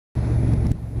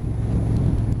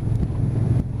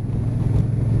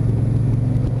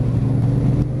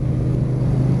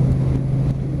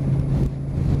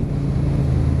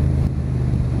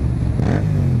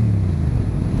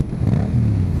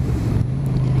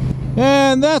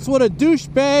And that's what a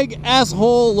douchebag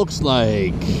asshole looks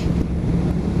like.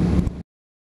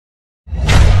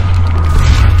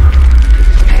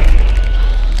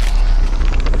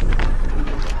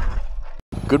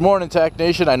 Good morning, Tech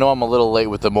Nation. I know I'm a little late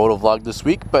with the motovlog this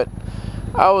week, but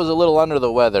I was a little under the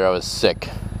weather. I was sick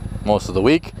most of the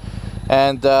week.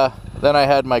 And then I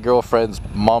had my girlfriend's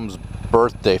mom's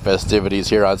birthday festivities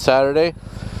here on Saturday.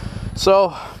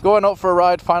 So, going out for a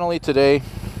ride finally today,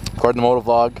 according to the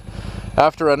motovlog,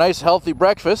 after a nice healthy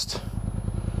breakfast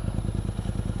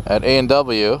at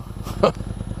A&W.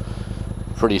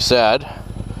 Pretty sad.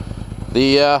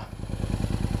 The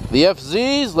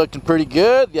FZ's looking pretty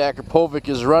good. The Akrapovic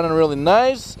is running really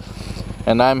nice.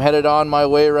 And I'm headed on my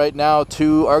way right now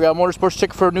to Argyle Motorsports to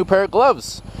check for a new pair of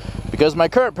gloves, because my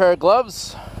current pair of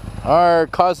gloves are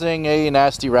causing a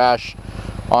nasty rash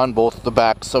on both the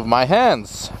backs of my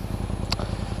hands.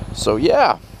 So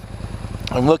yeah,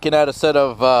 I'm looking at a set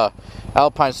of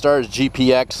Alpine Stars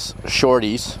GPX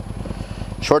shorties,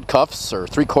 short cuffs or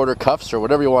 3/4 cuffs or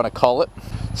whatever you want to call it.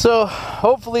 So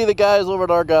hopefully the guys over at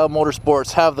Argyle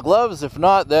Motorsports have the gloves. If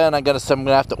not, then I'm gonna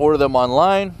have to order them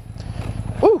online.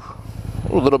 Woo!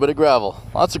 A little bit of gravel,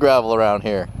 lots of gravel around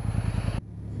here.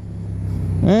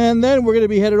 And then we're gonna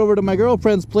be headed over to my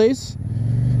girlfriend's place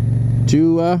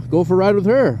to go for a ride with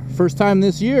her. First time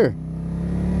this year.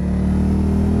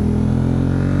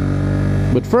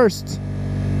 But first,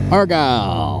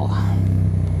 Argyle.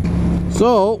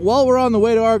 So while we're on the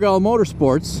way to Argyle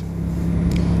Motorsports,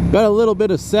 got a little bit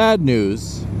of sad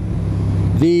news.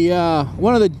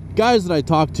 One of the guys that I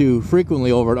talk to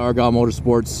frequently over at Argyle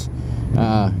Motorsports,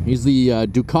 he's the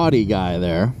Ducati guy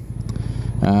there.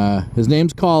 His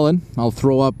name's Colin. I'll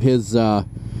throw up his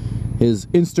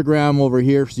Instagram over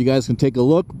here so you guys can take a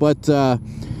look. But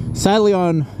sadly,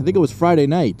 on I think it was Friday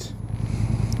night,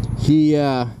 he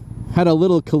had a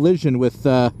little collision with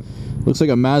looks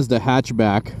like a Mazda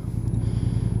hatchback.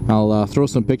 I'll throw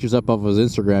some pictures up of his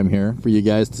Instagram here for you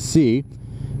guys to see.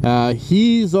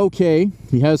 He's okay.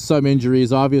 He has some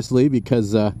injuries, obviously,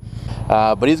 because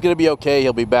but he's gonna be okay.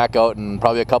 He'll be back out in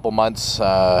probably a couple months.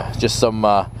 Just some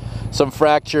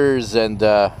fractures and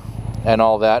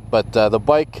all that. But the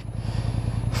bike,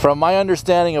 from my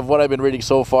understanding of what I've been reading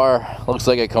so far, looks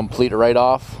like a complete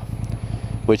write-off,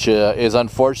 which is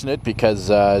unfortunate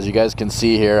because as you guys can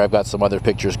see here, I've got some other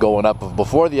pictures going up of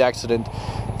before the accident.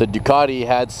 The Ducati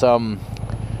had some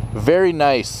very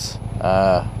nice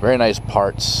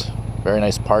parts, very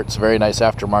nice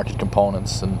aftermarket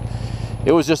components, and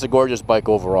it was just a gorgeous bike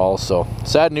overall. So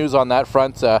sad news on that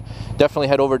front. Definitely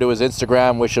head over to his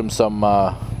Instagram, wish him some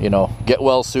you know, get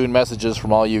well soon messages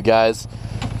from all you guys,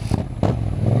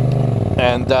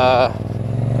 and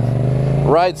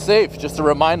ride safe. Just a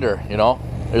reminder, you know,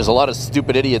 there's a lot of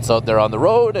stupid idiots out there on the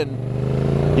road, and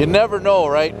you never know,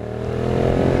 right?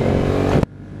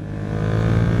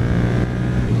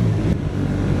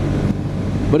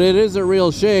 But it is a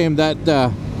real shame that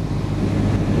the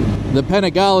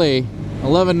Panigale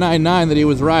 1199 that he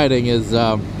was riding is,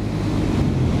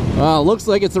 well, looks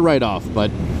like it's a write-off, but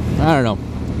I don't know.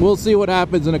 We'll see what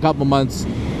happens in a couple months.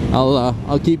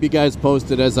 I'll keep you guys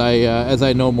posted as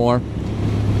I know more.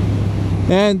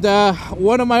 And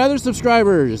one of my other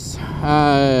subscribers,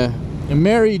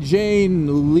 Mary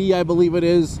Jane Lee, I believe it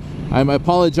is. I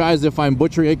apologize if I'm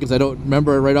butchering it because I don't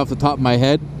remember it right off the top of my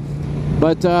head.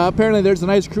 But apparently there's a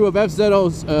nice crew of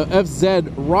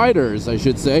FZ riders, I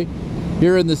should say,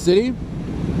 here in the city.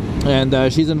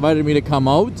 And she's invited me to come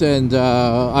out, and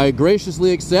I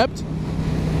graciously accept.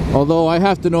 Although I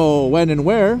have to know when and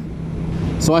where.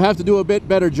 So I have to do a bit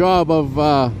better job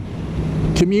of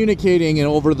communicating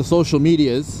over the social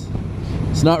medias.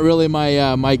 It's not really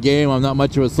my game. I'm not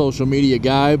much of a social media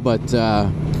guy, but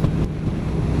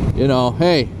you know,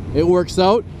 hey, it works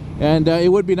out. And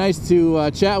it would be nice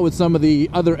to chat with some of the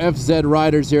other FZ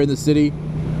riders here in the city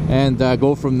and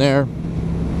go from there.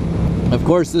 Of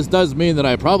course, this does mean that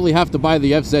I probably have to buy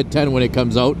the FZ10 when it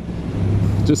comes out,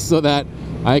 just so that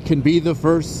I can be the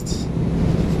first.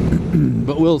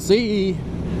 But we'll see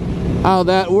how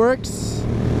that works.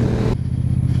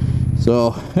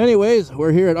 So anyways,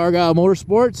 we're here at Argyle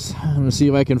Motorsports. I'm gonna see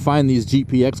if I can find these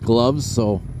GPX gloves,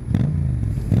 so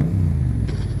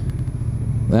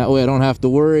that way I don't have to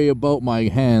worry about my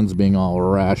hands being all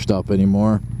rashed up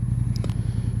anymore.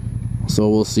 So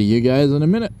we'll see you guys in a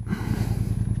minute.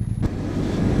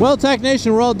 Well, Tech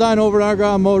Nation, we're all done over at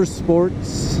Argyle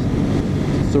Motorsports.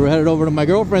 So we're headed over to my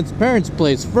girlfriend's parents'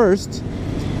 place first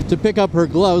to pick up her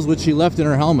gloves, which she left in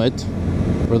her helmet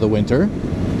for the winter.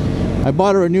 I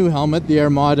bought her a new helmet, the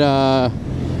Armada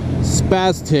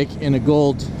Spastic in a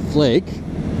gold flake.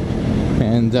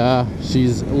 And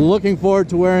she's looking forward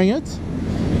to wearing it.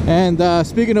 And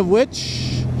speaking of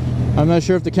which, I'm not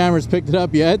sure if the camera's picked it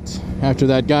up yet, after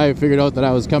that guy figured out that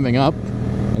I was coming up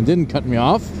and didn't cut me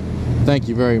off. Thank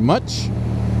you very much.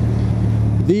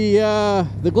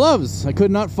 The gloves, I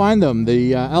could not find them.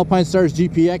 The Alpine Stars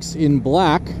GPX in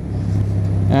black,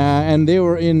 and they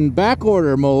were in back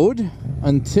order mode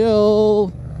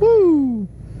until, woo,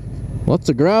 lots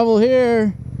of gravel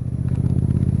here.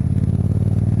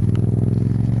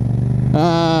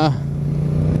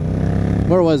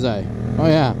 Where was I? Oh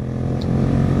yeah.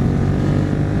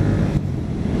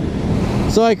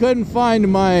 So I couldn't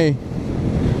find my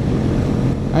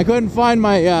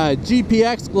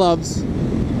GPX gloves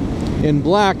in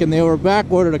black, and they were back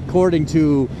ordered according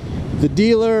to the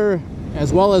dealer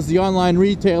as well as the online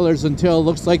retailers until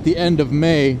looks like the end of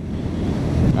May.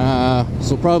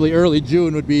 So probably early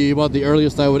June would be about the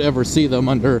earliest I would ever see them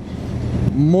under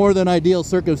more than ideal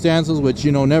circumstances, which,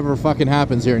 you know, never fucking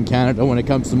happens here in Canada when it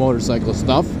comes to motorcycle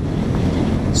stuff.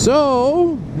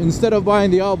 So instead of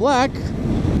buying the all black,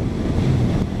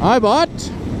 I bought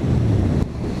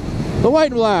the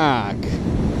white and black.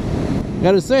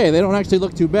 Gotta say, they don't actually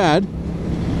look too bad.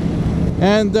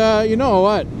 And you know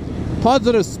what?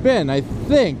 Positive spin, I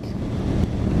think.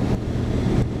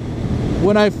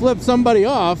 When I flip somebody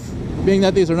off, being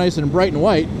that these are nice and bright and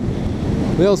white,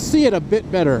 they'll see it a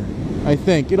bit better, I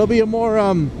think. It'll be a more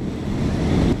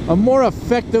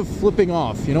effective flipping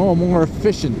off, you know, a more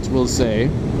efficient, we'll say.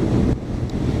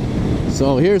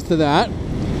 So here's to that.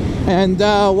 And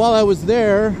while I was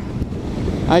there,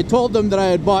 I told them that I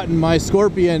had bought my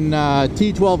Scorpion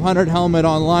T1200 helmet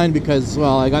online because,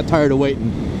 well, I got tired of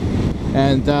waiting.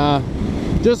 And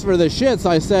just for the shits,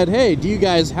 I said, hey, do you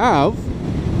guys have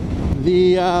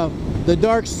the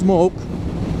dark smoke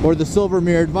or the silver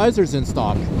mirrored visors in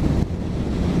stock?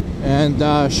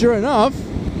 And sure enough,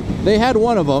 they had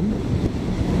one of them.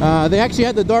 They actually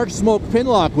had the dark smoke pin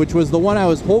lock, which was the one I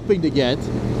was hoping to get.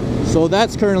 So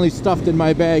that's currently stuffed in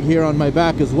my bag here on my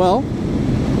back as well.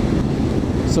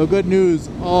 So good news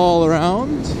all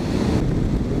around.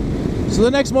 So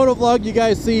the next moto vlog you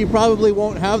guys see probably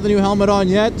won't have the new helmet on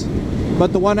yet,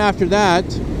 but the one after that,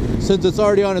 since it's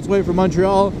already on its way from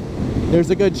Montreal, there's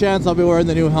a good chance I'll be wearing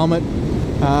the new helmet.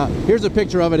 Here's a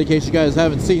picture of it in case you guys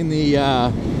haven't seen the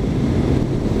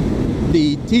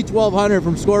T1200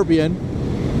 from Scorpion.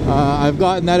 I've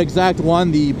gotten that exact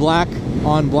one, the black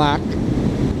on black.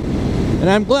 And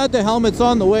I'm glad the helmet's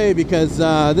on the way because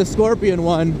this Scorpion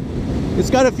one, it's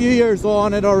got a few years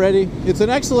on it already. It's an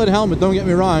excellent helmet, don't get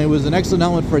me wrong. It was an excellent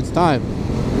helmet for its time.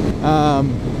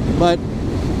 But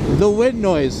the wind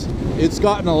noise, it's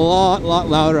gotten a lot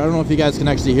louder. I don't know if you guys can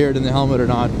actually hear it in the helmet or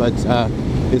not, but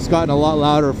it's gotten a lot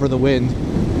louder for the wind,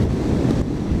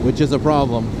 which is a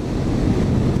problem.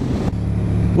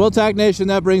 Well, Tag Nation,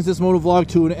 that brings this moto vlog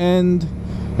to an end.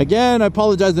 Again, I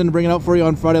apologize I didn't bring it out for you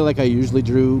on Friday like I usually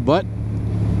do, but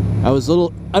I was a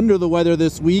little under the weather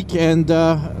this week, and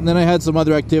then I had some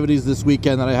other activities this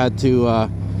weekend that I had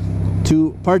to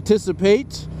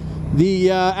participate. The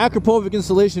Akrapovic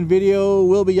installation video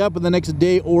will be up in the next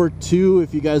day or two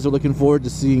if you guys are looking forward to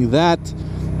seeing that.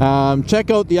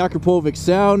 Check out the Akrapovic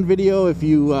sound video if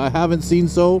you haven't seen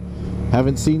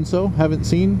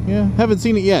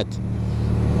it yet.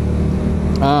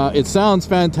 It sounds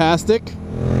fantastic,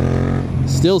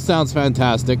 still sounds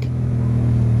fantastic.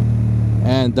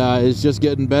 And it's just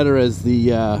getting better as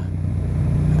the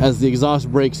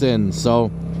exhaust breaks in. So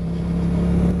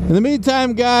in the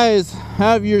meantime, guys,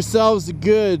 have yourselves a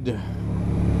good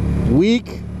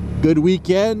week, good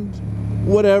weekend,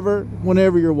 whatever,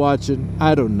 whenever you're watching.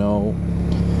 I don't know.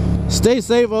 Stay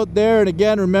safe out there, and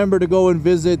again, remember to go and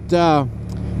visit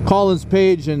Colin's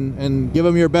page and give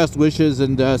him your best wishes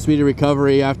and speedy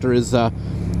recovery after his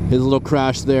little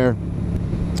crash there.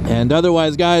 And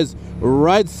otherwise, guys,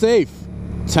 ride safe.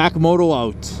 Takmoto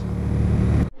out.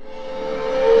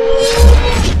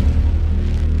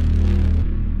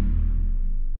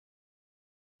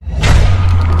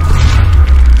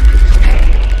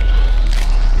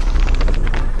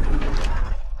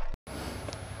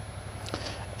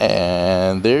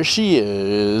 And there she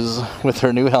is with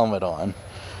her new helmet on,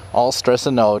 all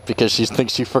stressing out because she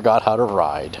thinks she forgot how to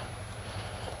ride.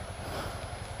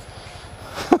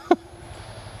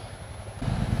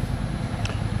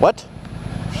 What?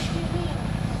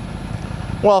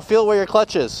 Well, feel where your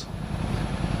clutch is.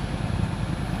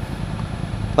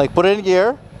 Like, put it in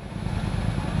gear.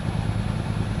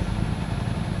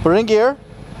 Put it in gear.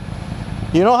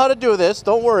 You know how to do this,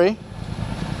 don't worry.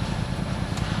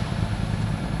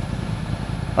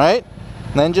 Alright?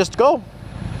 And then just go.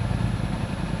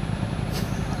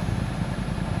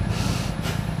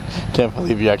 Can't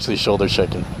believe you actually shoulder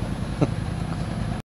checking.